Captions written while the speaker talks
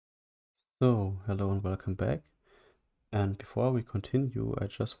So, hello and welcome back. And before we continue, I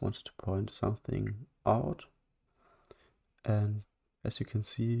just wanted to point something out. And as you can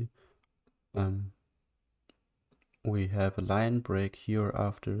see, we have a line break here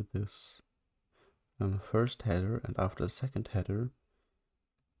after this first header and after the second header,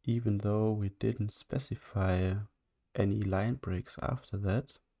 even though we didn't specify any line breaks after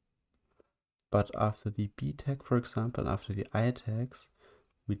that. But after the B tag, for example, and after the I tags,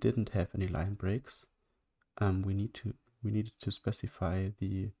 we didn't have any line breaks. We needed to specify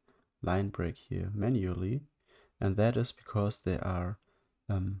the line break here manually, and that is because there are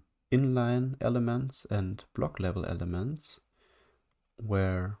inline elements and block level elements,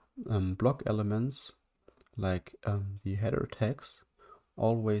 where block elements like the header tags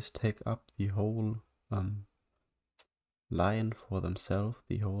always take up the whole line for themselves.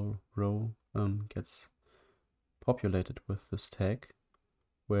 The whole row gets populated with this tag,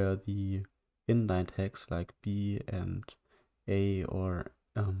 where the inline tags like B and A or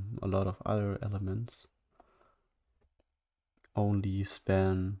a lot of other elements only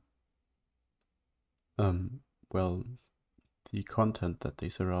span well, the content that they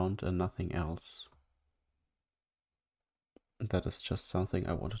surround and nothing else. That is just something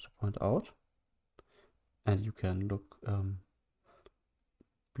I wanted to point out. And you can look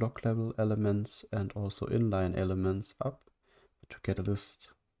block level elements and also inline elements up to get a list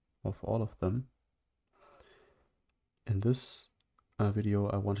of all of them. In this video,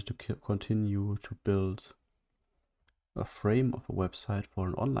 I wanted to continue to build a frame of a website for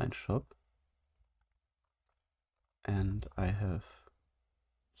an online shop. And I have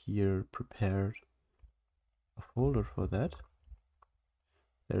here prepared a folder for that.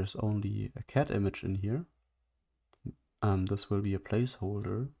 There's only a cat image in here. This will be a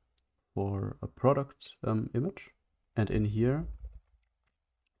placeholder for a product image. And in here,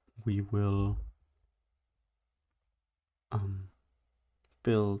 we will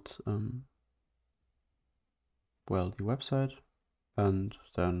build well, the website, and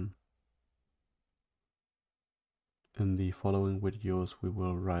then in the following videos we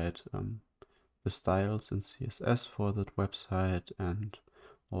will write the styles in CSS for that website, and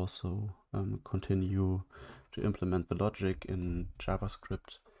also continue to implement the logic in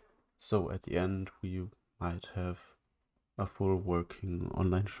JavaScript. So at the end we might have a full working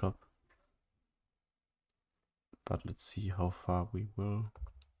online shop. But let's see how far we will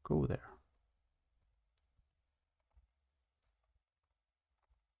go there.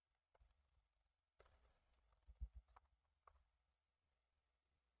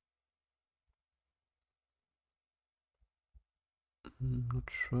 I'm not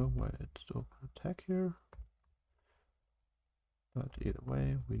sure why it did open a tag here, but either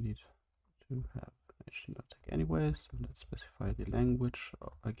way we need to have an HTML tag anyways. So let's specify the language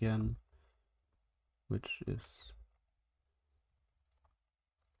again, which is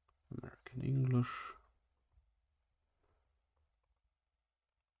American English.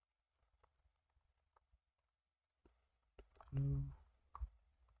 Hello.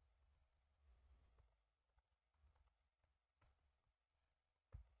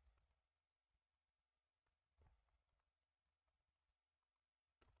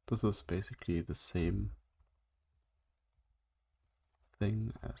 This is basically the same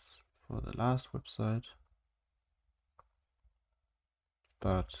thing as for the last website,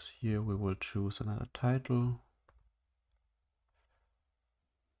 but here we will choose another title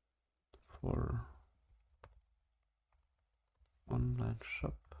for online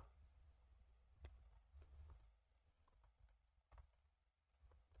shop.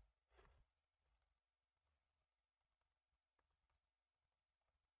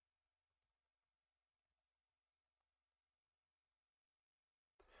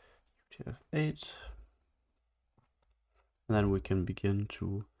 UTF-8. And then we can begin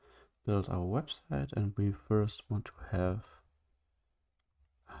to build our website, and we first want to have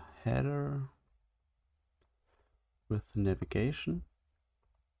a header with navigation.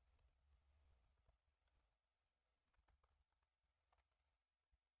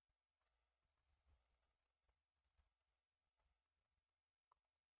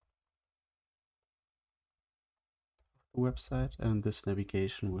 The website, and this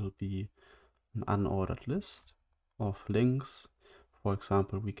navigation will be an unordered list of links. For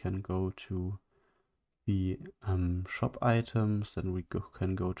example, we can go to the shop items, then we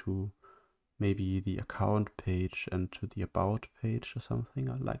can go to maybe the account page and to the about page or something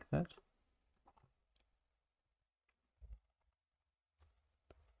like that.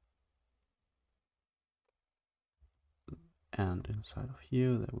 And inside of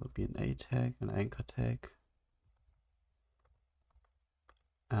here there will be an A tag, an anchor tag,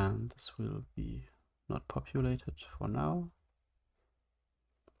 And this will be not populated for now.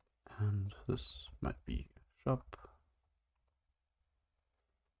 And this might be shop.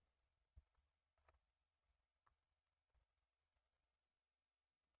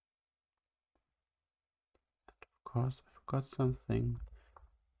 Of course, I forgot something.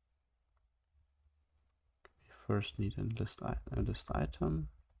 We first need a list item.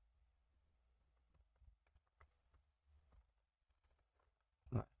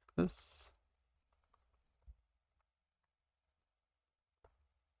 Like this.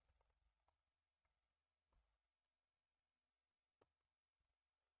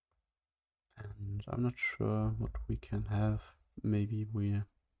 And I'm not sure what we can have. Maybe we...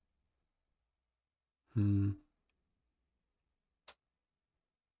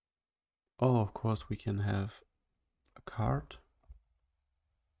 Oh, of course we can have a card.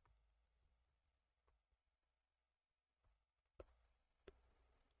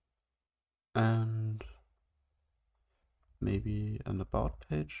 And maybe an about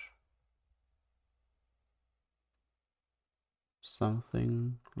page.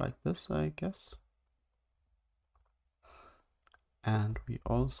 Something like this, I guess. And we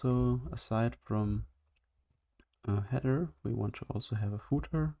also, aside from a header, we want to also have a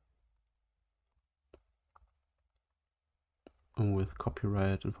footer with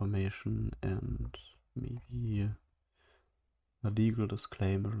copyright information and maybe a legal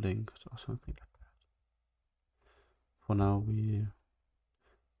disclaimer linked or something like that. For now, we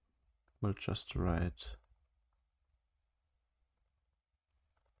will just write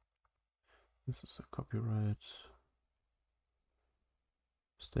this is a copyright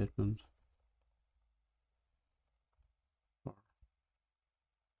statement. Or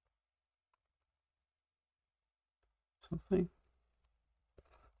something.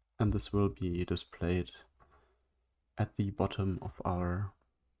 And this will be displayed at the bottom of our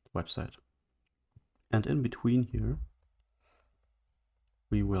website. And in between here,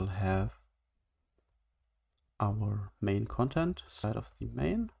 we will have our main content side of the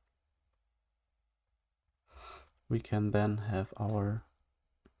main. We can then have our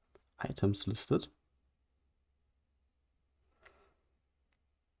items listed.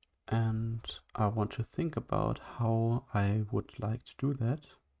 And I want to think about how I would like to do that.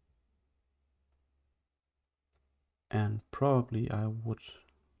 And probably I would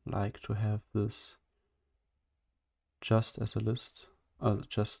like to have this just as a list,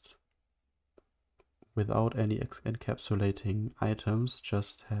 just without any encapsulating items,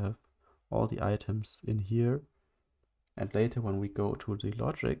 just have all the items in here. And later when we go to the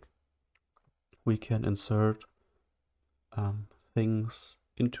logic, we can insert things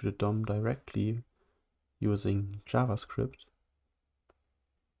into the DOM directly using JavaScript.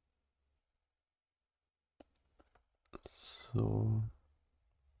 So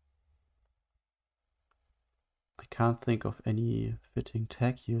I can't think of any fitting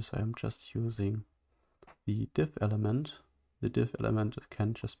tag here, so I'm just using the div element. The div element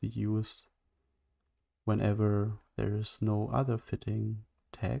can just be used whenever there is no other fitting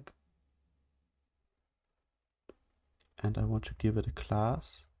tag. And I want to give it a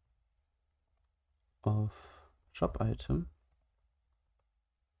class of shop item.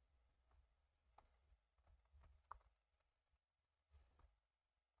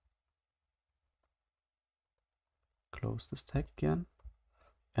 Close this tag again.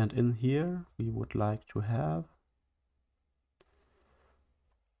 And in here we would like to have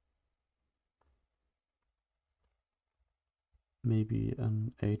maybe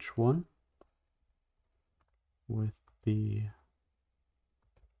an h1 with the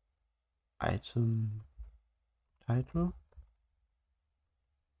item title.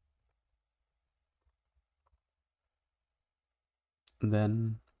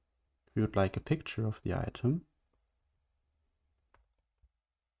 Then we would like a picture of the item.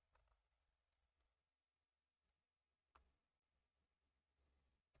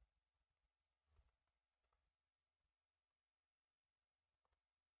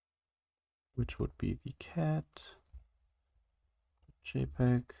 Which would be the cat,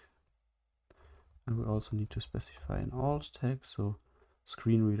 JPEG. And we also need to specify an alt tag, so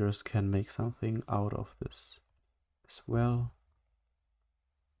screen readers can make something out of this as well.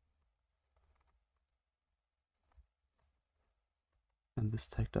 And this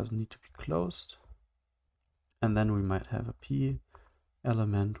tag doesn't need to be closed. And then we might have a p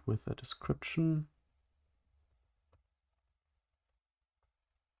element with a description.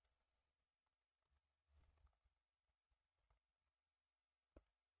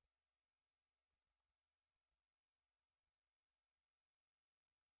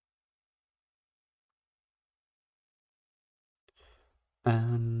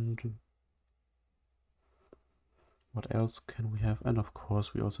 And what else can we have? And of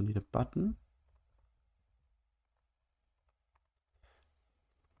course we also need a button.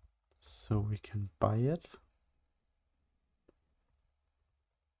 So we can buy it.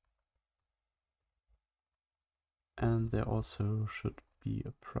 And there also should be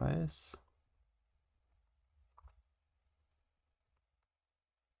a price.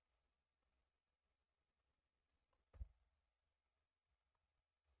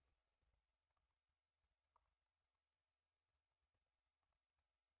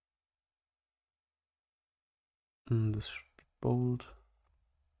 And this should be bold.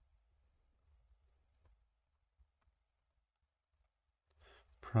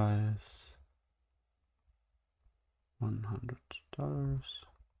 Price $100.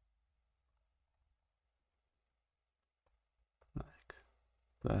 Like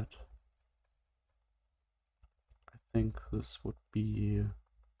that. I think this would be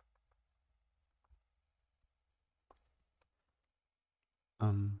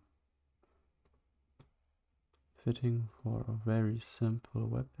fitting for a very simple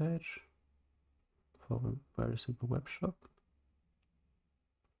web page, for a very simple web shop.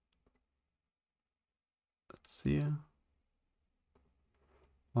 Let's see.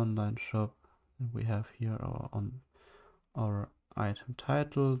 Online shop. And we have here our item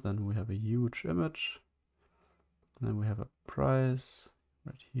title. Then we have a huge image. And then we have a price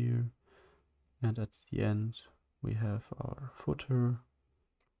right here. And at the end we have our footer.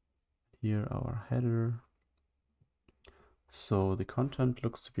 Here our header. So the content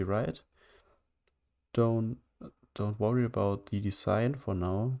looks to be right. Don't worry about the design for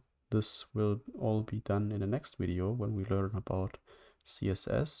now. This will all be done in the next video when we learn about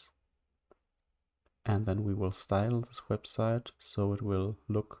CSS. And then we will style this website so it will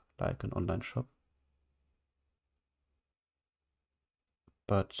look like an online shop.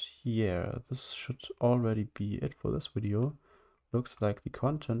 But yeah, this should already be it for this video. Looks like the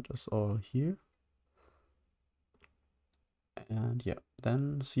content is all here. And yeah,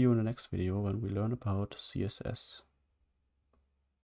 then see you in the next video when we learn about CSS.